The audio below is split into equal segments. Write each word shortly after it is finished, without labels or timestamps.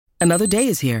Another day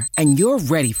is here, and you're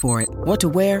ready for it. What to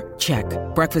wear? Check.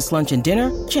 Breakfast, lunch, and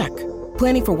dinner? Check.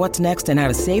 Planning for what's next and how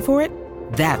to save for it?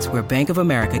 That's where Bank of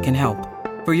America can help.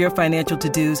 For your financial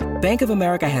to-dos, Bank of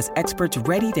America has experts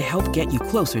ready to help get you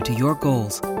closer to your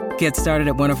goals. Get started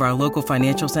at one of our local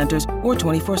financial centers or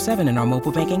 24/7 in our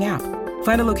mobile banking app.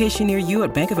 Find a location near you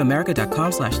at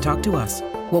bankofamerica.com/talktous.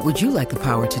 What would you like the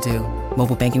power to do?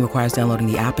 Mobile banking requires downloading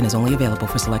the app and is only available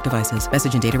for select devices.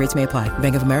 Message and data rates may apply.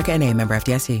 Bank of America N.A., member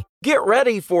FDIC. Get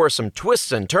ready for some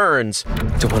twists and turns.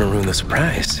 Don't want to ruin the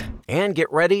surprise. And get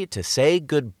ready to say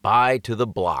goodbye to the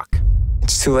block.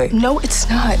 It's too late. No, it's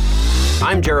not.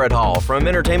 I'm Jared Hall from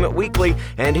Entertainment Weekly,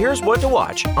 and here's what to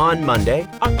watch on Monday,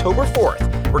 October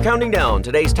 4th. We're counting down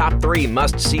today's top 3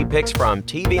 must-see picks from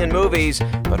TV and movies,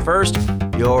 but first,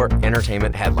 your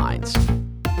entertainment headlines.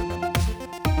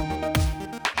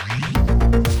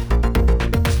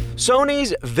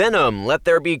 Sony's Venom: Let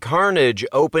There Be Carnage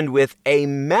opened with a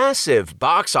massive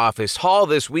box office haul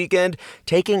this weekend,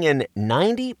 taking in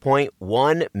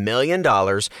 $90.1 million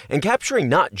and capturing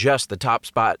not just the top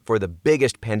spot for the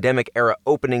biggest pandemic-era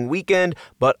opening weekend,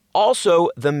 but also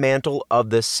the mantle of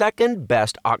the second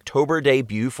best October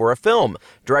debut for a film.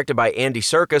 Directed by Andy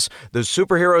Serkis, the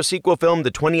superhero sequel film to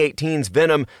 2018's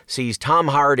Venom sees Tom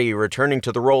Hardy returning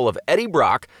to the role of Eddie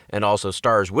Brock and also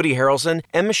stars Woody Harrelson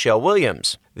and Michelle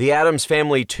Williams. The Addams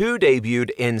Family 2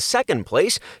 debuted in second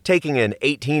place, taking in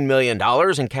 $18 million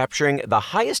and capturing the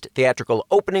highest theatrical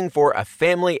opening for a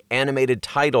family animated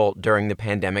title during the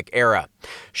pandemic era.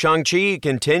 Shang-Chi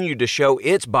continued to show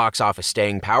its box office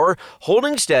staying power,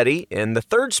 holding steady in the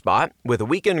third spot with a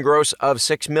weekend gross of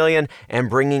 $6 million and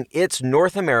bringing its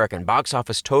North American box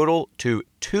office total to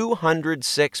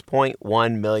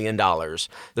 $206.1 million.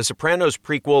 The Sopranos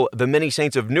prequel, The Many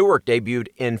Saints of Newark, debuted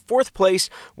in fourth place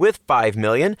with $5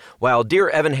 million, while Dear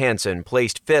Evan Hansen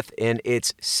placed fifth in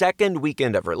its second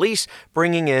weekend of release,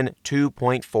 bringing in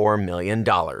 $2.4 million.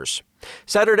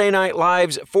 Saturday Night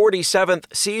Live's 47th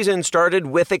season started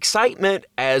with excitement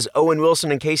as Owen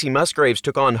Wilson and Kacey Musgraves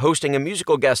took on hosting and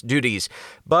musical guest duties,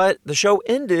 but the show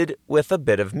ended with a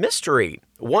bit of mystery.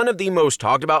 One of the most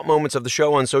talked about moments of the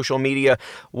show on social media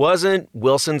wasn't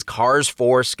Wilson's Cars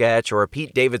 4 sketch or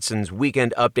Pete Davidson's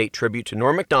Weekend Update tribute to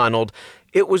Norm Macdonald.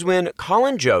 It was when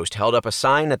Colin Jost held up a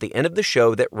sign at the end of the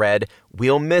show that read,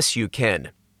 "We'll miss you, Ken."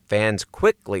 Fans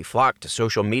quickly flocked to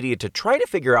social media to try to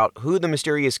figure out who the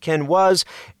mysterious Ken was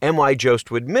and why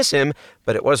Jost would miss him,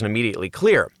 but it wasn't immediately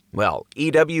clear. Well,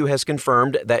 EW has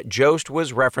confirmed that Jost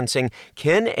was referencing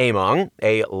Ken Among,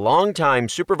 a longtime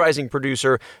supervising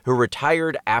producer who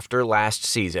retired after last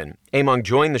season. Among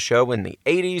joined the show in the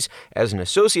 80s as an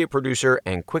associate producer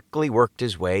and quickly worked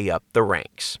his way up the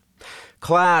ranks.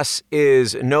 Class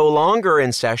is no longer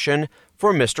in session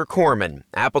for Mr. Corman.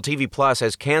 Apple TV Plus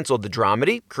has canceled the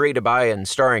dramedy, created by and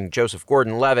starring Joseph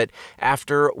Gordon-Levitt,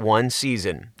 after one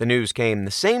season. The news came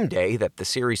the same day that the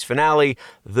series finale,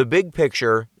 The Big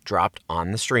Picture, dropped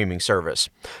on the streaming service.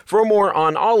 For more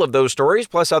on all of those stories,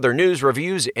 plus other news,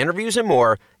 reviews, interviews, and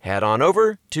more, head on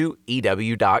over to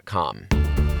EW.com.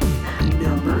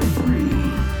 Number 3.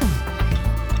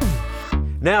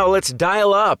 Now let's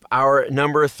dial up our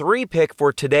number 3 pick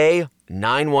for today,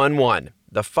 911.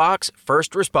 The Fox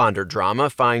first responder drama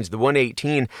finds the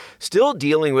 118 still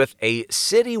dealing with a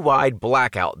citywide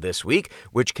blackout this week,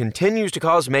 which continues to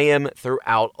cause mayhem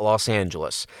throughout Los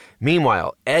Angeles.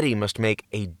 Meanwhile, Eddie must make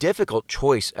a difficult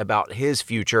choice about his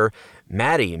future.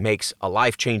 Maddie makes a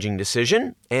life-changing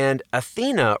decision, and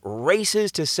Athena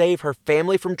races to save her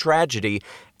family from tragedy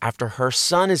after her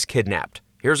son is kidnapped.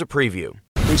 Here's a preview.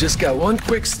 We just got one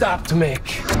quick stop to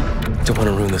make. Don't want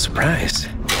to ruin the surprise.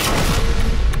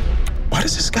 Why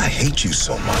does this guy hate you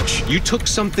so much? You took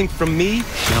something from me,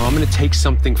 now I'm gonna take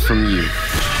something from you.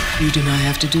 You do not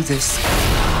have to do this.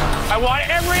 I want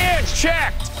every inch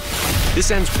checked! This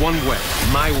ends one way,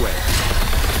 my way.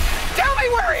 Tell me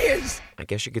where he is! I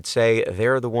guess you could say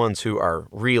they're the ones who are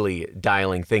really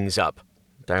dialing things up.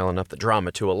 Dialing up the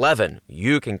drama to 11.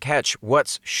 You can catch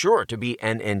what's sure to be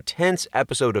an intense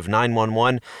episode of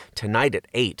 911 tonight at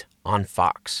 8 on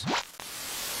Fox.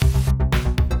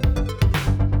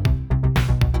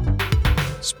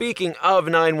 Speaking of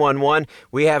 911,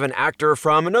 we have an actor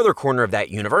from another corner of that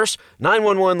universe.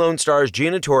 911 Lone Star's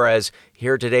Gina Torres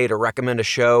here today to recommend a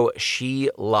show she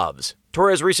loves.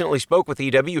 Torres recently spoke with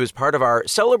EW as part of our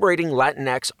Celebrating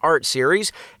Latinx Art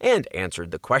series and answered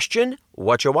the question,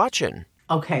 what you watching?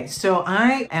 Okay, so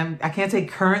I can't say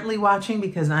currently watching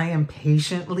because I am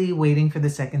patiently waiting for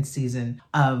the second season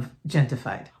of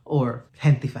Gentified or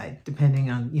Gentified,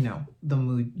 depending on, the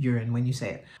mood you're in when you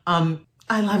say it.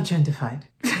 I love Gentified.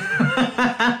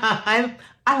 I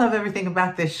love everything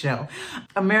about this show.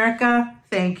 America,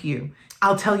 thank you.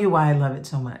 I'll tell you why I love it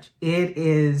so much. It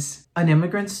is an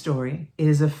immigrant story. It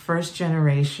is a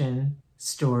first-generation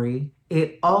story.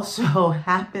 It also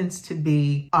happens to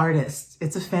be artists.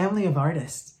 It's a family of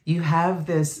artists. You have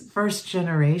this first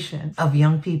generation of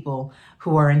young people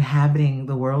who are inhabiting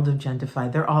the world of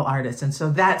Gentified. They're all artists. And so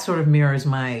that sort of mirrors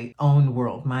my own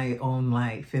world, my own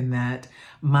life, in that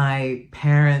my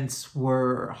parents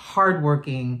were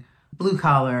hardworking, blue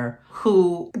collar,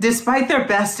 who, despite their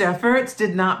best efforts,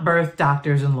 did not birth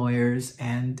doctors and lawyers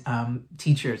and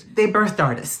teachers. They birthed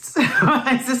artists.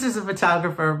 My sister's a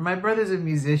photographer. My brother's a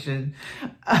musician.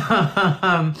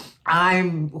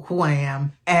 I'm who I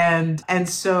am. And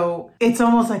so it's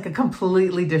almost like a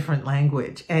completely different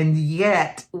language. And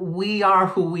yet we are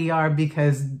who we are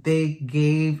because they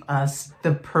gave us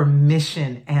the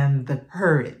permission and the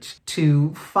courage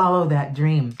to follow that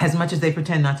dream, as much as they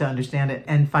pretend not to understand it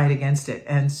and fight against it.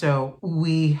 And so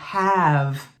we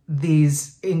have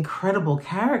these incredible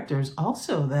characters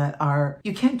also that are,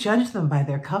 you can't judge them by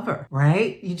their cover,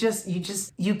 right? You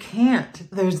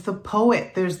can't. There's the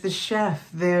poet, there's the chef,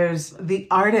 there's the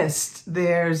artist,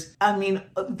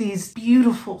 these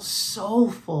beautiful,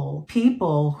 soulful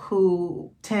people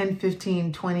who 10,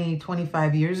 15, 20,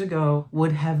 25 years ago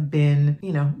would have been,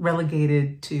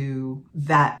 relegated to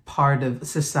that part of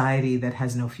society that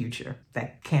has no future,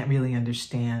 that can't really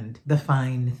understand the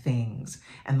fine things.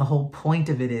 And the whole point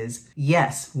of it is,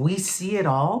 yes, we see it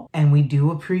all and we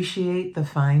do appreciate the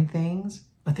fine things,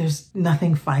 but there's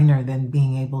nothing finer than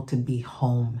being able to be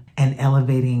home and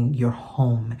elevating your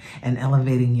home and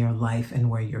elevating your life and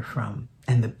where you're from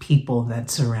and the people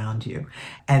that surround you.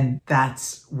 And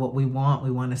that's what we want. We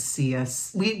want to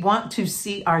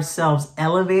see ourselves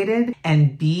elevated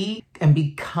and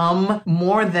become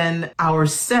more than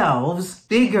ourselves,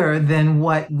 bigger than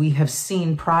what we have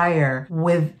seen prior,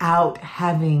 without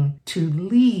having to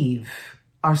leave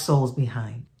our souls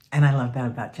behind. And I love that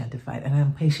about Gentified. And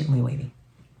I'm patiently waiting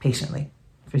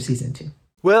for season 2.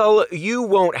 Well, you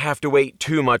won't have to wait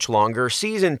too much longer.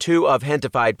 Season 2 of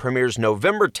Gentified premieres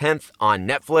November 10th on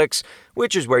Netflix,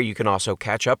 which is where you can also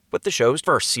catch up with the show's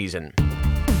first season.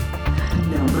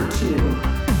 Number 2.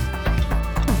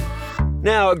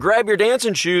 Now, grab your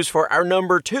dancing shoes for our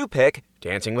number 2 pick,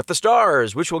 Dancing with the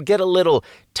Stars, which will get a little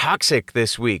toxic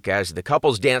this week as the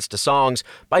couples dance to songs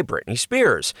by Britney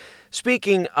Spears.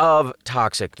 Speaking of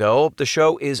toxic, though, the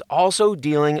show is also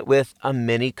dealing with a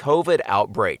mini COVID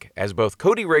outbreak, as both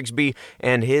Cody Rigsby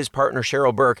and his partner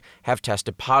Cheryl Burke have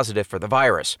tested positive for the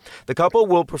virus. The couple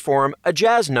will perform a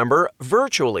jazz number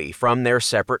virtually from their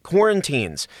separate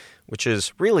quarantines, which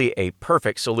is really a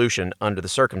perfect solution under the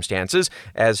circumstances,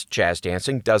 as jazz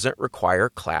dancing doesn't require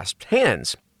clasped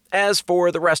hands. As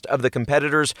for the rest of the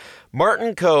competitors,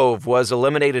 Martin Kove was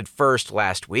eliminated first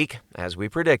last week, as we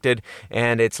predicted,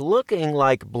 and it's looking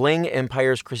like Bling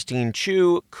Empire's Christine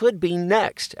Chu could be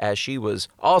next, as she was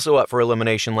also up for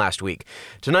elimination last week.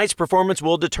 Tonight's performance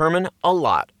will determine a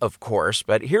lot, of course,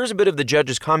 but here's a bit of the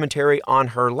judges' commentary on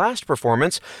her last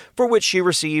performance, for which she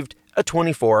received a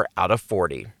 24 out of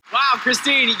 40. Wow,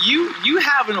 Christine, you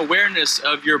have an awareness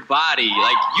of your body.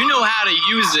 Like, you know how to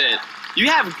use it. You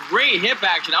have great hip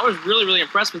action. I was really, really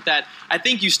impressed with that. I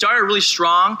think you started really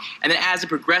strong, and then as it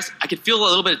progressed, I could feel a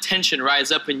little bit of tension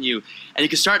rise up in you, and you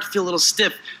could start to feel a little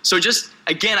stiff. So just,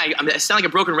 again, I sound like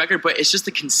a broken record, but it's just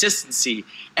the consistency.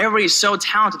 Everybody's so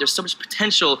talented. There's so much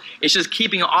potential. It's just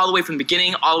keeping it all the way from the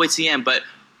beginning all the way to the end. But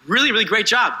really, really great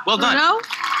job. Well done. Well,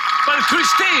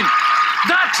 Christine,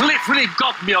 that literally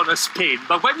got me on a spin.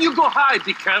 But when you go high,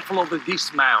 be careful of the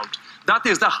dismount. That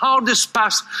is the hardest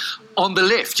pass on the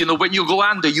lift. When you go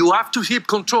under, you have to keep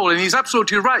control. And he's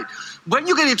absolutely right. When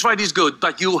you get it right, it's good,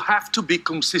 but you have to be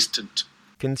consistent.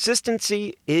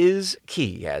 Consistency is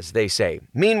key, as they say.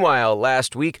 Meanwhile,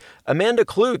 last week, Amanda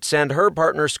Kloots and her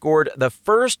partner scored the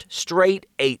first straight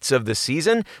 8s of the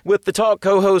season, with the talk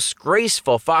co-host's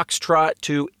graceful foxtrot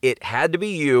to It Had to Be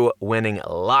You winning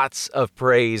lots of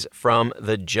praise from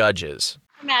the judges.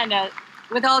 Amanda,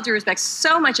 with all due respect,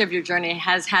 so much of your journey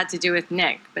has had to do with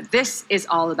Nick, but this is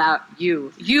all about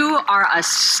you. You are a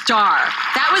star.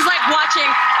 That was like watching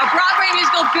a Broadway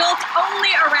musical built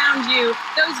only around you.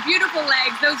 Those beautiful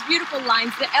legs, those beautiful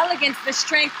lines, the elegance, the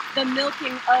strength, the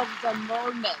milking of the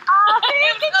moment. Oh,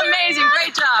 thank you. Amazing.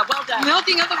 Great job. Well done.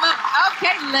 Milking of the moment.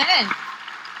 Okay, Len.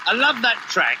 I love that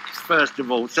track, first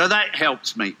of all, so that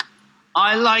helps me.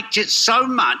 I liked it so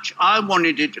much, I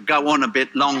wanted it to go on a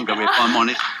bit longer, if I'm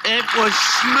honest. It was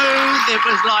smooth, it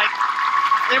was like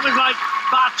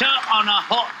butter on a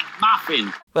hot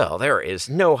McMuffin. Well, there is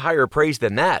no higher praise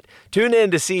than that. Tune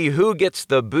in to see who gets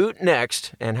the boot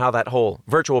next and how that whole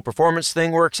virtual performance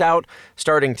thing works out,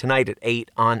 starting tonight at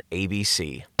 8 on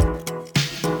ABC.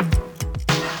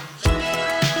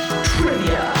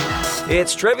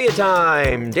 It's trivia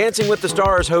time! Dancing with the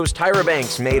Stars host Tyra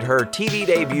Banks made her TV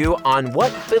debut on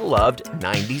what beloved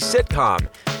 90s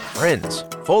sitcom? Friends,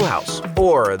 Full House,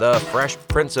 or The Fresh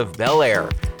Prince of Bel-Air?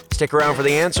 Stick around for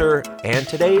the answer and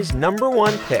today's number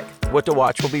one pick. What to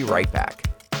Watch will be right back.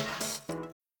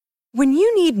 When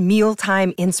you need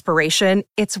mealtime inspiration,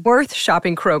 it's worth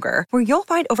shopping Kroger, where you'll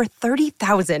find over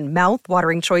 30,000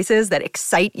 mouth-watering choices that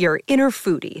excite your inner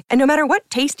foodie. And no matter what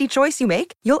tasty choice you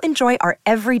make, you'll enjoy our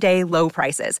everyday low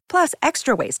prices, plus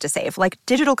extra ways to save, like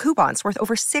digital coupons worth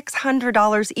over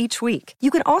 $600 each week. You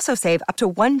can also save up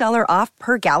to $1 off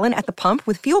per gallon at the pump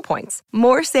with fuel points.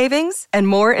 More savings and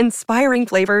more inspiring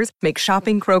flavors make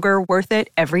shopping Kroger worth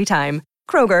it every time.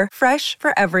 Kroger, fresh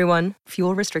for everyone.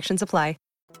 Fuel restrictions apply.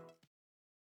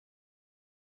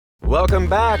 Welcome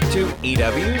back to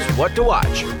EW's What to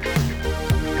Watch.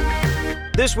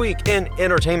 This week in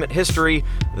entertainment history,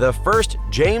 the first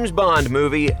James Bond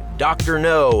movie, Dr.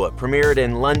 No, premiered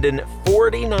in London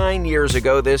 49 years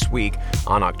ago this week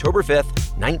on October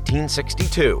 5th,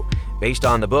 1962. Based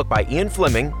on the book by Ian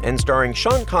Fleming and starring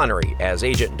Sean Connery as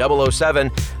Agent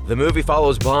 007, the movie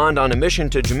follows Bond on a mission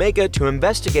to Jamaica to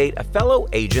investigate a fellow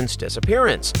agent's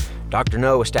disappearance. Dr.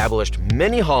 No established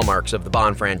many hallmarks of the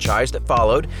Bond franchise that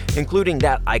followed, including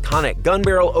that iconic gun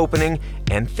barrel opening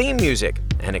and theme music,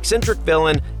 an eccentric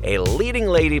villain, a leading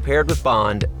lady paired with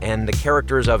Bond, and the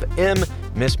characters of M,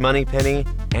 Miss Moneypenny,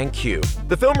 and Q.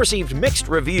 The film received mixed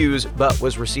reviews, but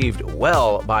was received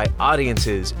well by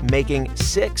audiences, making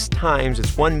 6 times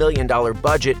its $1 million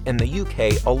budget in the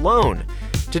UK alone.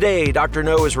 Today, Dr.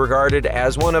 No is regarded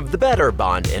as one of the better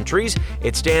Bond entries.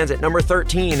 It stands at number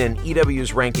 13 in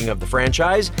EW's ranking of the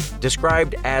franchise,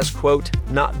 described as, quote,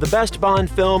 not the best Bond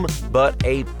film, but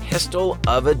a pistol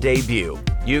of a debut.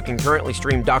 You can currently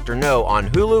stream Dr. No on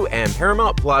Hulu and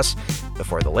Paramount Plus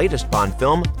before the latest Bond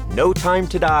film, No Time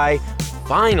to Die,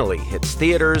 finally hits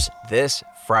theaters this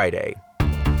Friday.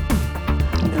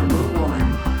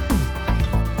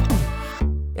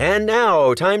 And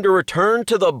now, time to return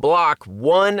to the block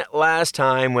one last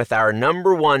time with our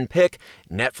number one pick,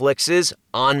 Netflix's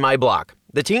On My Block.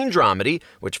 The teen dramedy,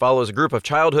 which follows a group of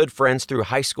childhood friends through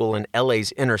high school in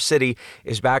LA's inner city,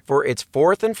 is back for its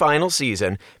 4th and final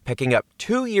season, picking up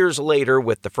 2 years later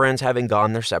with the friends having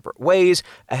gone their separate ways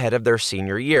ahead of their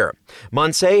senior year.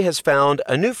 Monse has found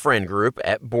a new friend group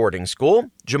at boarding school,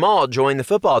 Jamal joined the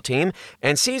football team,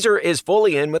 and Caesar is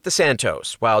fully in with the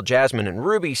Santos, while Jasmine and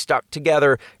Ruby stuck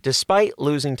together despite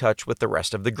losing touch with the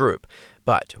rest of the group.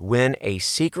 But when a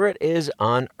secret is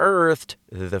unearthed,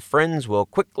 the friends will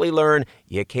quickly learn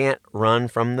you can't run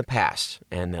from the past,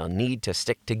 and they'll need to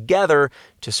stick together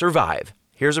to survive.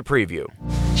 Here's a preview.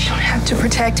 You don't have to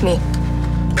protect me.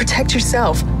 Protect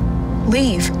yourself.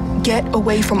 Leave. Get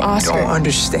away from Oscar. You don't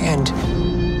understand.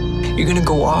 You're gonna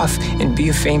go off and be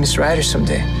a famous writer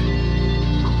someday.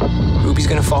 Ruby's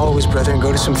gonna follow his brother and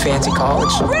go to some fancy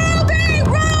college. Ruby!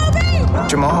 Ruby!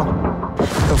 Jamal,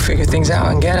 he'll figure things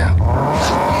out and get out.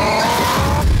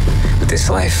 But this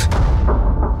life,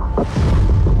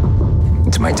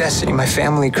 it's my destiny. My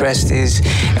family crest is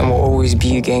and will always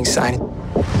be a gang sign.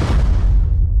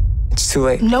 It's too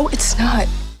late. No, it's not.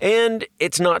 And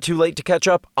it's not too late to catch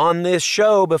up on this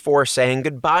show before saying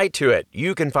goodbye to it.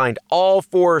 You can find all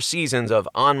 4 seasons of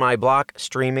On My Block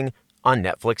streaming on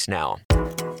Netflix now.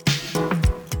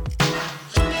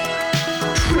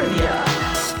 Trivia.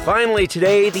 Finally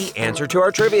today, the answer to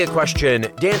our trivia question.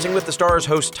 Dancing with the Stars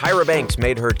host Tyra Banks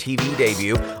made her TV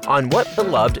debut on what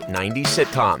beloved 90s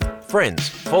sitcom? Friends,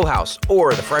 Full House,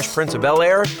 or The Fresh Prince of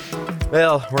Bel-Air?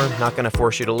 Well, we're not going to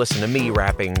force you to listen to me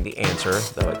rapping the answer,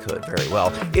 though I could very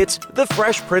well. It's The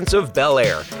Fresh Prince of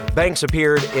Bel-Air. Banks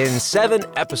appeared in 7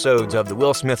 episodes of the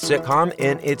Will Smith sitcom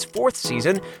in its 4th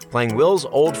season, playing Will's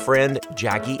old friend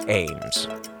Jackie Ames.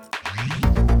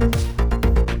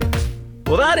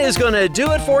 Well, that is going to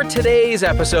do it for today's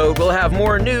episode. We'll have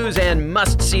more news and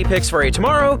must-see picks for you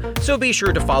tomorrow, so be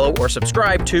sure to follow or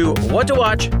subscribe to What to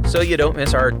Watch so you don't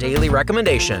miss our daily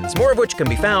recommendations, more of which can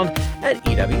be found at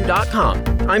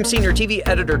EW.com. I'm Senior TV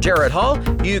Editor Jared Hall.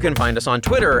 You can find us on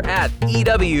Twitter at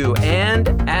EW and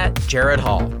at Jared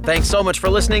Hall. Thanks so much for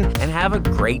listening, and have a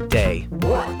great day.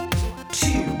 What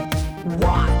to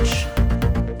Watch.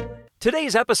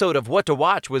 Today's episode of What to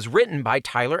Watch was written by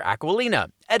Tyler Aquilina,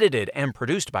 edited and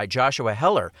produced by Joshua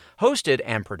Heller, hosted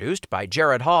and produced by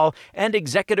Jared Hall, and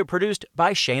executive produced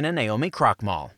by Shana Naomi Krochmal.